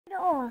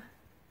No.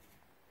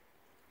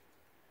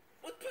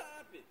 What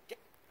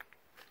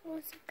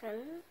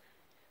happened?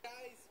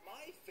 Guys,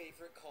 my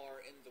favorite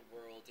car in the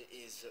world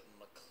is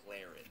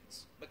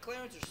McLarens.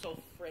 McLarens are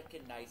so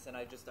freaking nice, and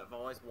I've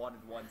always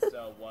wanted one.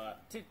 So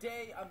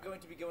today I'm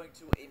going to be going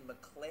to a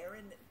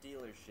McLaren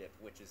dealership,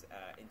 which is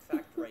in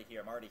fact right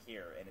here. I'm already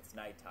here, and it's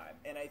nighttime,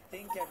 and I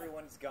think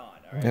everyone's gone.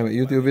 All right,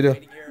 YouTube video.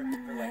 waiting here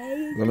for like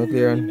The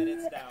McLaren. 20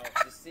 minutes now,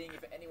 just seeing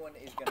if anyone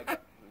is gonna go.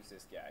 Who's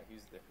this guy?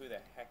 Who the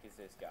heck is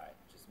this guy?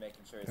 Just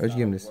making sure it's not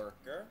a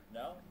worker.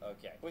 No?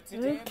 Okay. But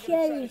today I'm gonna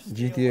try to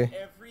steal GTA.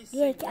 every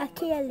single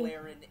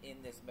McLaren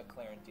in this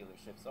McLaren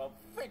dealership. So I'm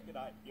freaking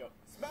hyped. Yo,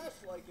 smash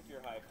like if you're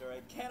hyped,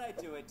 alright? Can I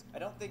do it? I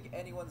don't think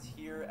anyone's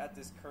here at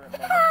this current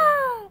moment.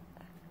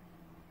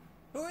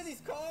 Who are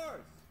these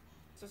cars?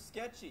 So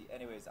sketchy.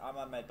 Anyways, I'm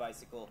on my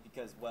bicycle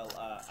because, well,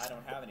 I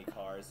don't have any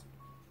cars.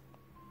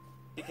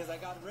 Because I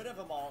got rid of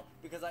them all,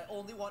 because I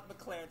only want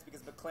McLarens,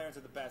 because McLarens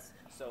are the best.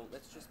 So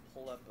let's just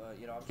pull up,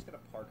 you know, I'm just gonna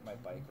park my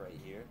bike right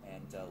here,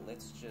 and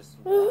let's just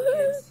walk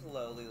in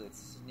slowly,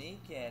 let's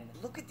sneak in.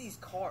 Look at these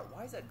cars,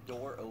 why is that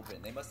door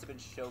open? They must have been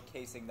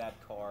showcasing that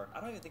car. I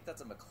don't even think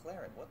that's a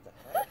McLaren, what the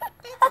heck?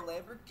 That's a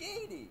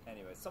Lamborghini!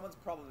 Anyway, someone's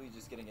probably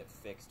just getting it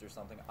fixed or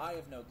something, I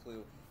have no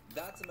clue.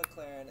 That's a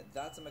McLaren,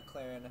 that's a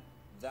McLaren.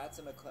 That's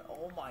a McLaren.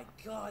 Oh my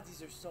god,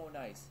 these are so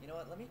nice. You know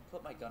what, let me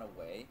put my gun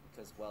away,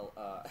 because, well,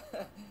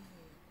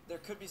 there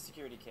could be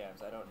security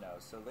cams, I don't know.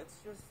 So let's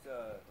just,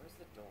 where's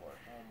the door?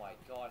 Oh my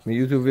gosh. My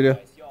YouTube video.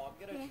 Nice. Yo, I'm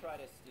gonna try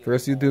to steal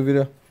First YouTube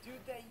video. Dude,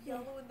 that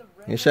yellow and the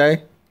red. You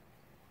shy?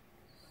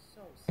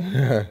 So sick.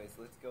 Anyways,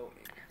 let's go.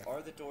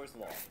 Are the doors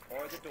locked?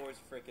 Are the doors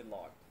freaking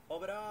locked?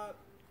 Open up!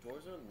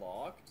 Doors are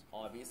locked.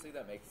 Obviously,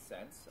 that makes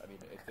sense. I mean,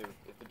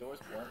 if the doors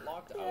weren't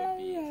locked, I would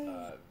be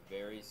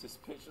very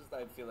suspicious.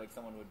 I feel like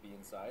someone would be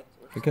inside.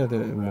 Is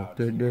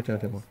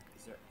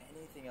there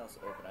anything else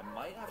open? I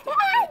might have to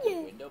break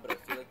the window, but I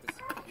feel like the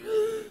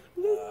security.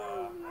 I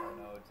don't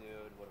know,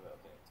 dude. What about?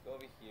 Okay, let's go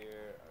over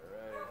here. All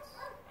right.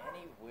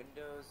 Any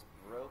windows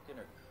broken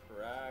or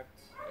cracked?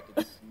 I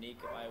could sneak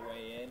my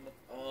way in.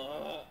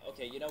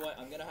 Okay, you know what?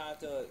 I'm gonna have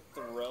to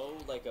throw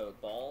like a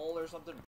ball or something.